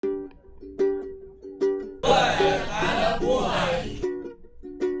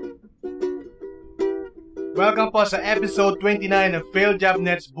Welcome po sa episode 29 of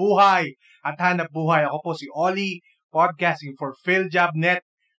PhilJobNet's Buhay at Hanap Buhay. Ako po si Ollie, podcasting for PhilJobNet,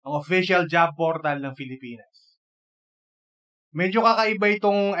 ang official job portal ng Pilipinas. Medyo kakaiba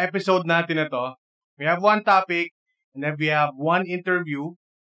itong episode natin na to. We have one topic and then we have one interview.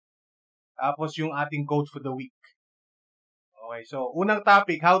 Tapos yung ating quote for the week. Okay, so unang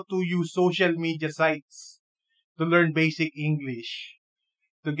topic, how to use social media sites to learn basic English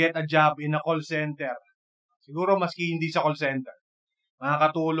to get a job in a call center. Siguro maski hindi sa call center,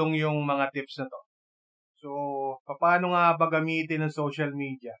 makakatulong yung mga tips na to. So, paano nga ba gamitin ng social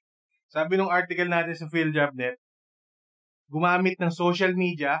media? Sabi nung article natin sa PhilJobNet, gumamit ng social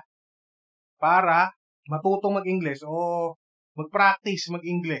media para matutong mag-Ingles o mag-practice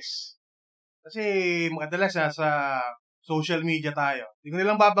mag-Ingles. Kasi madalas sa social media tayo. Hindi ko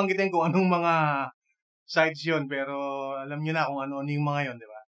nilang babanggitin kung anong mga sites yon, pero alam niyo na kung ano-ano yung mga yon, di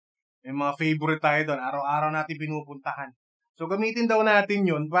ba? May mga favorite tayo doon. Araw-araw natin pinupuntahan. So, gamitin daw natin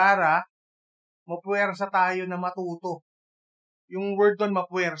yun para mapuwersa tayo na matuto. Yung word doon,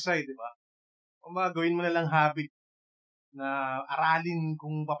 mapuwersa di ba? O gawin mo na lang habit na aralin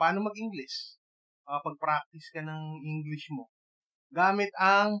kung paano mag-English. Pag-practice ka ng English mo. Gamit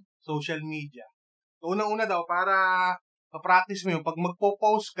ang social media. So, unang-una daw, para ma-practice mo yun, pag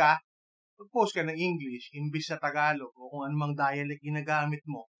mag-post ka ng English, imbis sa Tagalog, o kung anumang dialect ginagamit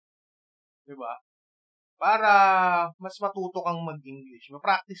mo, diba? Para mas matuto kang mag-English.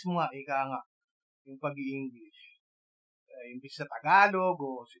 Ma-practice mo nga, yung pag-i-English. Imbis sa Tagalog,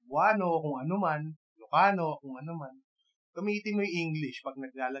 o Cebuano, kung ano man, Ilocano, kung ano man. Gamitin mo yung English pag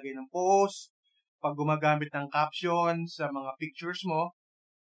naglalagay ng post, pag gumagamit ng caption sa mga pictures mo,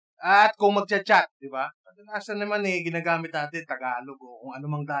 at kung magchat-chat, diba? Kadalasan naman ginagamit natin Tagalog o kung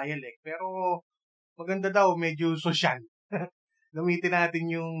anumang dialect. Pero maganda daw, medyo social. Gamitin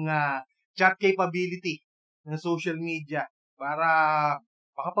natin yung chat capability ng social media para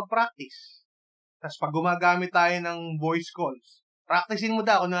makapag-practice. Tapos pag gumagamit tayo ng voice calls, practicein mo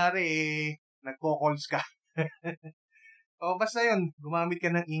daw, kunwari nagko-calls ka. O basta yun, gumamit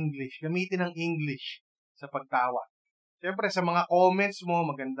ka ng English. Gamitin ang English sa pagtawag. Siyempre, sa mga comments mo,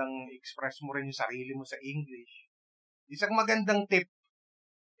 magandang express mo rin yung sarili mo sa English. Isang magandang tip,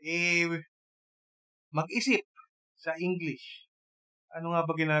 mag-isip sa English. Ano nga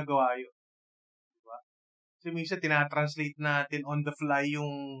ba ginagawa yun? Kasi minsan tinatranslate natin on the fly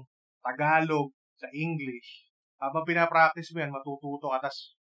yung Tagalog sa English. Habang pinapractice mo yan, matututo ka,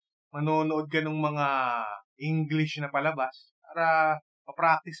 tapos manonood ka ng mga English na palabas para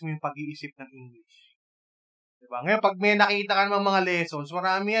ma-practice mo yung pag-iisip ng English. Diba? Ngayon, pag may nakita ka naman mga lessons,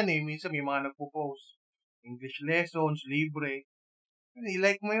 marami yan Minsan may mga nagpo-post. English lessons, libre.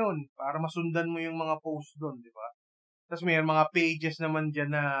 I-like mo yun para masundan mo yung mga post doon, diba? Tapos may mga pages naman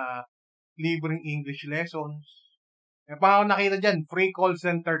dyan na libreng English lessons. May pa ako nakita dyan, free call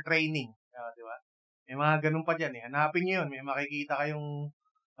center training. Diba? May mga ganun pa dyan. Hanapin nyo yun. May makikita kayong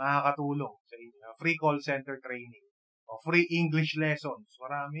makakatulong sa inyo. Free call center training. O free English lessons.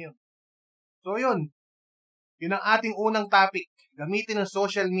 Marami yun. So yun. Yun ang ating unang topic. Gamitin ang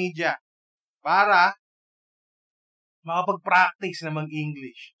social media para makapag-practice na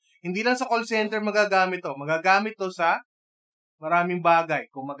mag-English. Hindi lang sa call center magagamit to. Magagamit to sa maraming bagay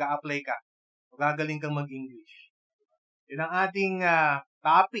kung mag-a-apply ka. Magagaling kang mag-English. Yun ang ating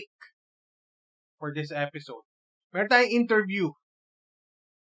topic for this episode. Meron tayong interview.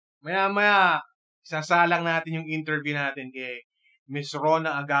 Maya-maya, isasalang natin yung interview natin kay Miss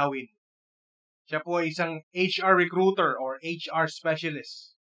Rona Agawin. Siya po ay isang HR recruiter or HR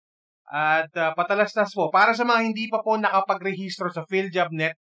specialist. At patalastas po, para sa mga hindi pa po nakapag-rehistro sa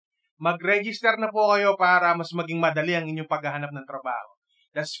PhilJobNet, mag-register na po kayo para mas maging madali ang inyong paghahanap ng trabaho.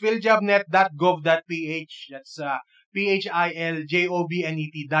 That's philjobnet.gov.ph. That's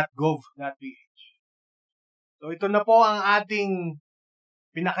philjobnet.gov.ph. So ito na po ang ating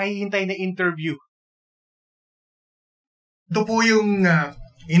pinakahihintay na interview. Ito po yung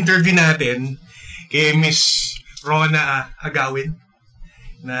interview natin kay Miss Rona Agawin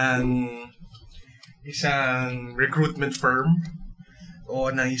ng isang recruitment firm o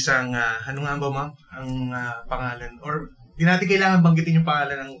ng isang, ano nga ba ma'am, ang pangalan, or di natin kailangan banggitin yung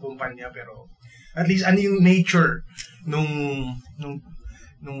pangalan ng kumpanya, pero at least ano yung nature nung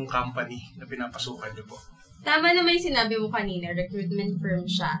company na pinapasukan nyo po? Tama naman yung sinabi mo kanina, recruitment firm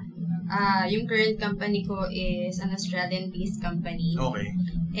siya. Yung current company ko is an Australian-based company. Okay.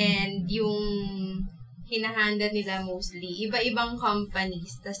 And yung hinahandle nila mostly, iba-ibang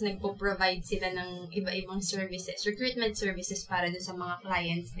companies, tas nagpo-provide sila ng iba-ibang services, recruitment services para dun sa mga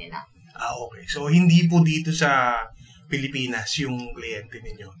clients nila. Okay. So, hindi po dito sa Pilipinas yung kliyente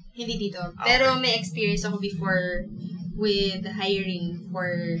ninyo? Hindi dito. Okay. Pero may experience ako before with hiring for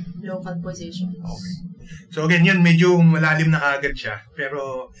local positions. Okay. So again, yun, medyo malalim na kagad siya.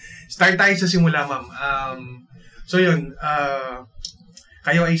 Pero start tayo sa simula, ma'am. So yun,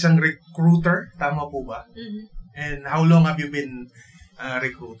 kayo ay isang recruiter, tama po ba? Mm-hmm. And how long have you been a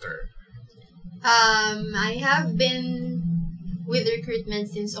recruiter? I have been with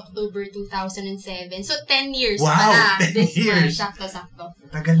recruitment since October 2007. So 10 years Wow, pala 10 this years. month. Sakto-sakto.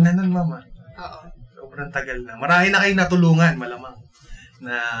 Tagal na nun, ma'am. Oo. Sobrang tagal na. Marami na kayo natulungan, malamang,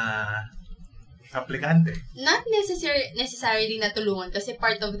 na aplikante. Not necessarily natulungan kasi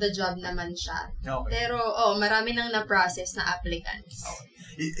part of the job naman siya. Okay. Pero marami nang na-process na applicants. Okay.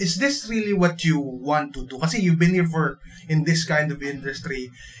 Is this really what you want to do? Kasi you've been here in this kind of industry,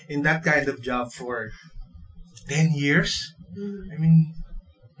 in that kind of job for 10 years? Mm-hmm. I mean,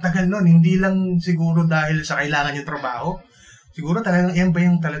 tagal nun. Hindi lang siguro dahil sa kailangan yung trabaho. Siguro talagang yan ba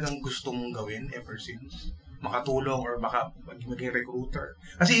yung talagang gusto mong gawin ever since? Makatulong or maging recruiter.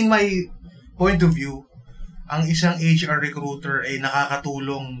 Kasi in my point of view, ang isang HR recruiter ay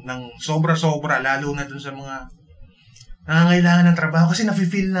nakakatulong ng sobra-sobra, lalo na dun sa mga nangangailangan ng trabaho. Kasi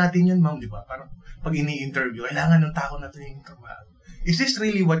nafe-feel natin yun, ma'am, di ba? Parang pag ini-interview, kailangan ng tao na ito yung trabaho. Is this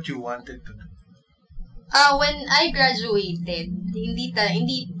really what you wanted to do? When I graduated, hindi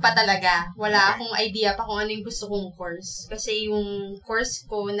pa talaga. Wala akong idea pa kung ano yung gusto kong course. Kasi yung course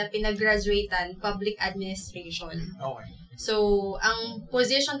ko na pinag-graduatean, public administration. Okay. So, ang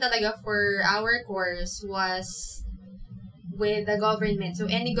position talaga for our course was with the government. So,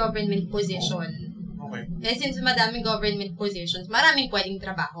 any government position. Okay. And since madaming government positions, maraming pwedeng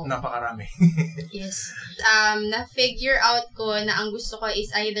trabaho. Napakarami. Yes. Na-figure out ko na ang gusto ko is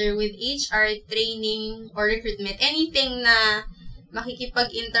either with HR, training, or recruitment. Anything na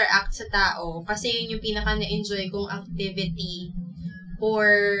makikipag-interact sa tao. Kasi yun yung pinaka na-enjoy kong activity or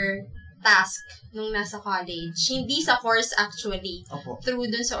task nung nasa college. Hindi sa course actually. Opo. Through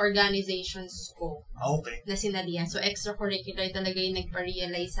dun sa organizations ko Okay. na sinalihan. So, extracurricular talaga yung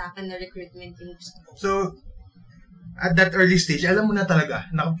nagpa-realize sa akin na recruitment yung gusto ko. So, at that early stage, alam mo na talaga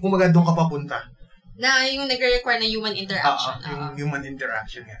na kumaga doon ka papunta. Na yung nagre-require na human interaction. Yung human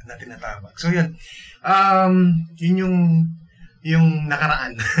interaction nga na tinatawag. So, yun. Yun yung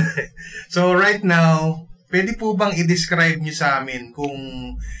nakaraan. So, right now, pwede po bang i-describe nyo sa amin kung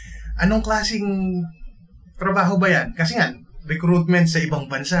anong klaseng trabaho ba yan? Kasi nga, recruitment sa ibang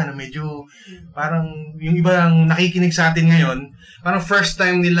bansa na medyo parang yung ibang nakikinig sa atin ngayon, parang first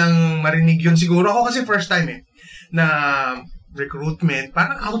time nilang marinig yun. Siguro ako kasi first time na recruitment,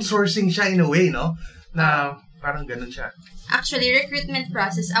 parang outsourcing siya in a way, no? Na parang ganun siya. Actually, recruitment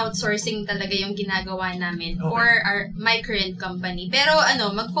process, outsourcing talaga yung ginagawa namin for my current company. Pero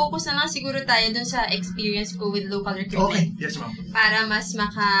mag-focus na lang siguro tayo dun sa experience ko with local recruitment. Okay, yes ma'am. Para mas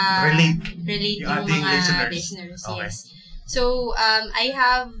relate yung ating mga listeners. Okay. Yes. So, I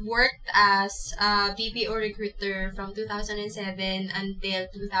have worked as a BPO recruiter from 2007 until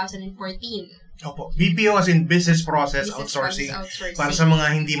 2014. Opo. BPO as in Business Process Outsourcing. Para sa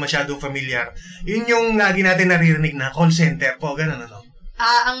mga hindi masyadong familiar. Yun yung lagi natin naririnig na call center po. Ganun, ano?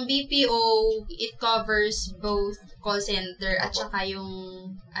 Ang BPO, it covers both call center at saka yung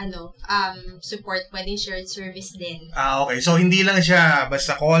support, pwedeng shared service din. Okay. So, hindi lang siya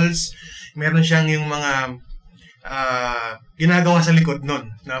basta calls. Meron siyang yung mga ginagawa sa likod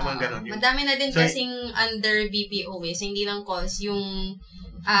nun. Naman ganun. Madami na din kasing under BPO So, hindi lang calls, yung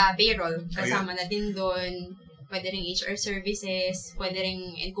payroll. Kasama na din doon. Pwede rin HR services, pwede rin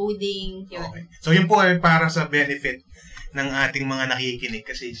encoding. Yun. Okay. So, yun po ay para sa benefit ng ating mga nakikinig.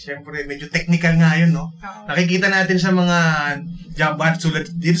 Kasi, syempre, medyo technical nga yun, no? Nakikita natin sa mga job ads,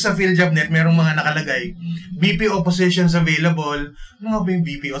 dito sa PhilJobNet, merong mga nakalagay, BPO positions available. Ano nga ba yung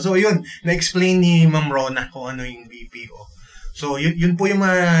BPO? So, yun, na-explain ni Ma'am Rona kung ano yung BPO. So, yun po yung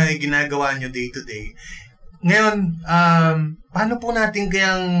mga ginagawa nyo day to day. Ngayon, paano po natin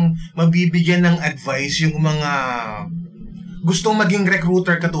kayang mabibigyan ng advice yung mga gustong maging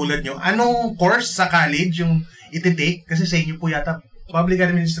recruiter katulad nyo? Anong course sa college yung iti-take? Kasi sa inyo po yata, public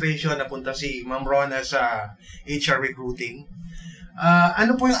administration, napunta si Ma'am Rona sa HR recruiting.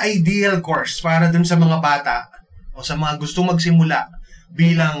 Ano po yung ideal course para dun sa mga bata o sa mga gustong magsimula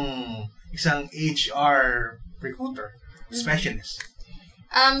bilang isang HR recruiter, specialist?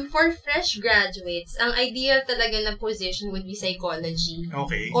 For fresh graduates, ang ideal talaga na position would be psychology.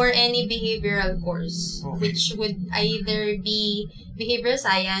 Okay. Or any behavioral course, which would either be behavioral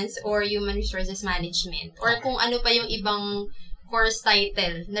science or human resources management. Or kung ano pa yung ibang course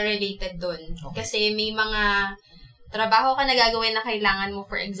title na related dun. Kasi may mga trabaho ka na gagawin na kailangan mo,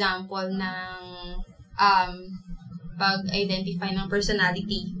 for example, ng pag-identify ng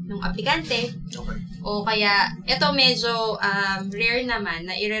personality ng aplikante. Okay. O kaya, ito medyo rare naman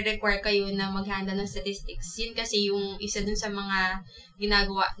na i-require kayo na mag-handle ng statistics. Yun kasi yung isa dun sa mga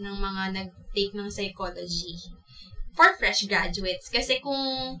ginagawa ng mga nag-take ng psychology for fresh graduates. Kasi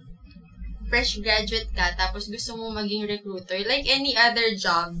kung fresh graduate ka, tapos gusto mo maging recruiter, like any other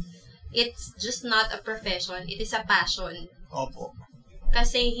job, it's just not a profession, it is a passion. Opo.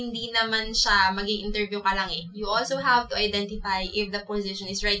 Kasi hindi naman siya maging interview ka lang eh. You also have to identify if the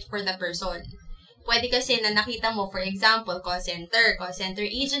position is right for the person. Pwede kasi na nakita mo, for example, call center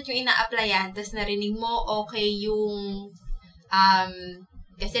agent yung ina-applyan, tapos narinig mo, okay yung,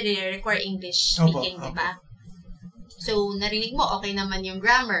 kasi require English speaking, Opo. diba? So, narinig mo, okay naman yung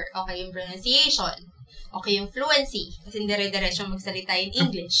grammar, okay yung pronunciation, okay yung fluency, kasi dire-diretso magsalita in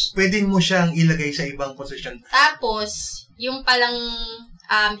English. Pwede mo siyang ilagay sa ibang position. Tapos, yung palang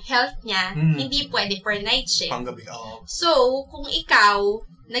health niya, hindi pwede for night shift. Panggabi. Oo. So, kung ikaw,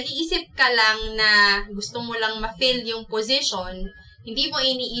 nag-iisip ka lang na gusto mo lang ma-fill yung position, hindi mo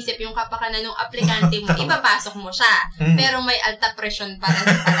iniisip yung kapakanan ng aplikante mo, ipapasok mo siya. Pero may alta pressure pala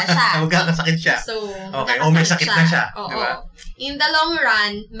siya. Magkakasakit siya. So, okay. O may sakit na siya. Oo. Diba? In the long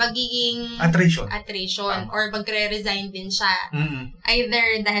run, magiging attrition or magre-resign din siya.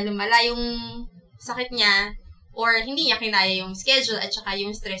 Either dahil lumala yung sakit niya, or hindi niya kinaya yung schedule at saka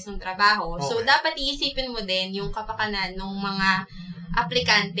yung stress ng trabaho. Okay. So, dapat iisipin mo din yung kapakanan ng mga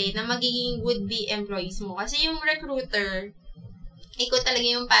aplikante na magiging would-be employees mo. Kasi yung recruiter, ikaw talaga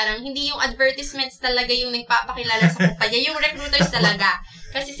yung parang, hindi yung advertisements talaga yung nagpapakilala sa kumpanya, yung recruiters talaga.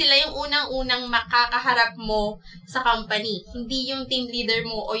 Kasi sila yung unang-unang makakaharap mo sa company. Hindi yung team leader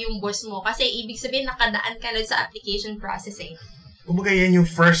mo o yung boss mo. Kasi ibig sabihin, nakadaan ka na sa application process eh. Kumbaga yan yung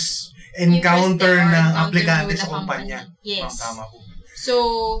first encounter ng aplikante sa kumpanya. Yes. Tama po. So,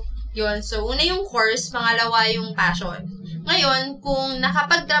 yun. So, una yung course, pangalawa yung passion. Ngayon, kung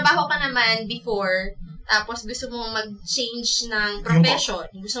nakapagtrabaho ka naman before, tapos gusto mo mag-change ng profession,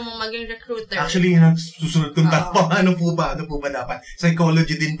 gusto mo maging recruiter. Actually, yun ang susunod kong tanong. Ano po ba dapat?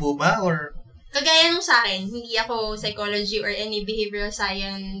 Psychology din po ba? Or kagaya nung sa akin, hindi ako psychology or any behavioral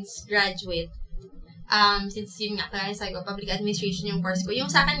science graduate. Since yun nga, kaya sa public administration yung course ko. Yung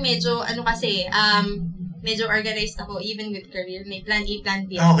sa akin medyo, medyo organized ako, even with career. May plan A, plan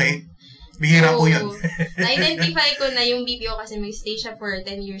B. Okay. Bihira po yun. Na-identify ko na yung BPO kasi mag-stay siya for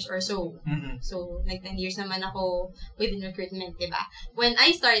 10 years or so. So, 10 years naman ako within recruitment, diba? When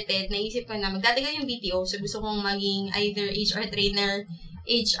I started, naisip ko na magdadagal yung BPO. So, gusto kong maging either HR trainer,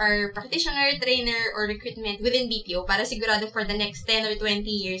 HR practitioner, trainer, or recruitment within BPO para sigurado for the next 10 or 20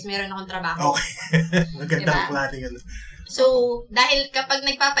 years, meron akong trabaho. Okay. Magandang plan yun. So, dahil kapag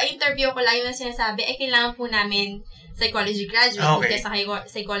nagpapa-interview ko, lagi na sinasabi, ay kailangan po namin psychology graduate, kaysa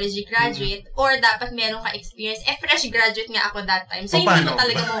psychology graduate, or dapat meron ka experience. Fresh graduate nga ako that time. So, hindi mo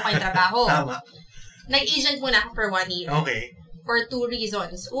talaga mo kayo trabaho. Tama. Nag-agent muna ako for 1 year. Okay. For 2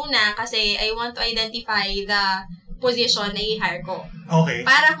 reasons. Una, kasi I want to identify the position na i-hire ko. Okay.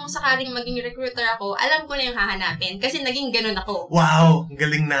 Para kung sakaling maging recruiter ako, alam ko na yung hahanapin. Kasi naging ganun ako. Wow!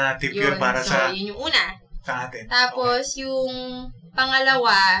 Galing na tip yun para so, yun yung una. Sa atin. Tapos, yung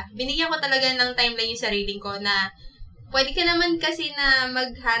pangalawa, binigyan ko talaga ng timeline yung sarili ko na pwede ka naman kasi na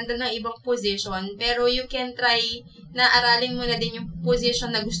mag-handle ng ibang position, pero you can try na aralin mo na din yung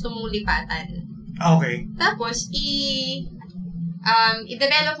position na gusto mong lipatan. Okay. Tapos,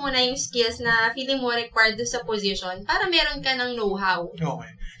 i-develop mo na yung skills na feeling mo required sa position para meron ka ng know-how.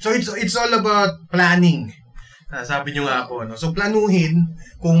 Okay. So, it's all about planning. Sabi nyo nga po, no? So, planuhin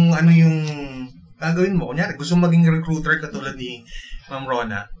kung ano yung gagawin mo. Kunyari, gusto maging recruiter katulad ni Ma'am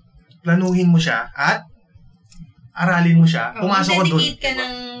Rona. Planuhin mo siya at aralin mo siya, pumasok ka doon. Dedicate ka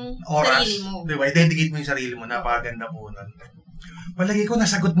ng oras, sarili mo. Diba? I-dedicate mo yung sarili mo. Napakaganda po nun. Palagi ko,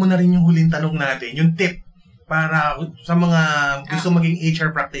 nasagot mo na rin yung huling tanong natin. Yung tip para sa mga gusto maging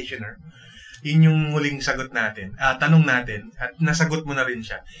HR practitioner. Yun yung huling sagot natin. Tanong natin. At nasagot mo na rin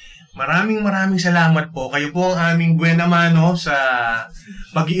siya. Maraming salamat po. Kayo po ang aming buena mano sa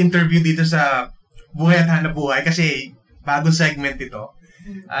pag-i-interview dito sa Buhay at Hanap Buhay. Kasi bagong segment ito.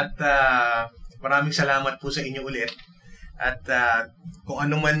 At maraming salamat po sa inyo ulit. At kung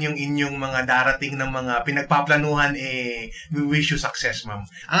ano man yung inyong mga darating ng mga pinagpaplanuhan, we wish you success, ma'am.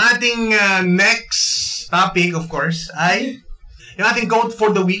 Ang ating next topic, of course, ay yung ating quote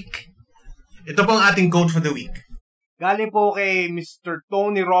for the week. Ito po ang ating quote for the week. Galing po kay Mr.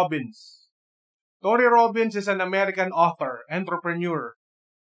 Tony Robbins. Tony Robbins is an American author, entrepreneur,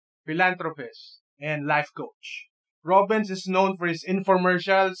 philanthropist, and life coach. Robbins is known for his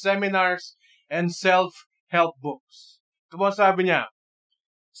infomercials, seminars, and self-help books. Ito po sabi niya,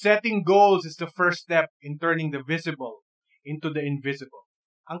 Setting goals is the first step in turning the visible into the invisible.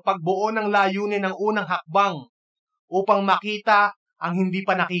 Ang pagbuo ng layunin ng unang hakbang upang makita ang hindi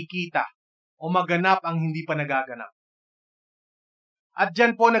pa nakikita o maganap ang hindi pa nagaganap. At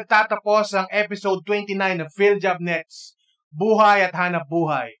dyan po nagtatapos ang episode 29 ng PhilJobNets, Buhay at Hanap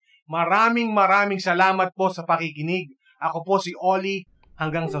Buhay. Maraming salamat po sa pakikinig. Ako po si Ollie.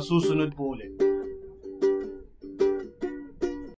 Hanggang sa susunod po ulit.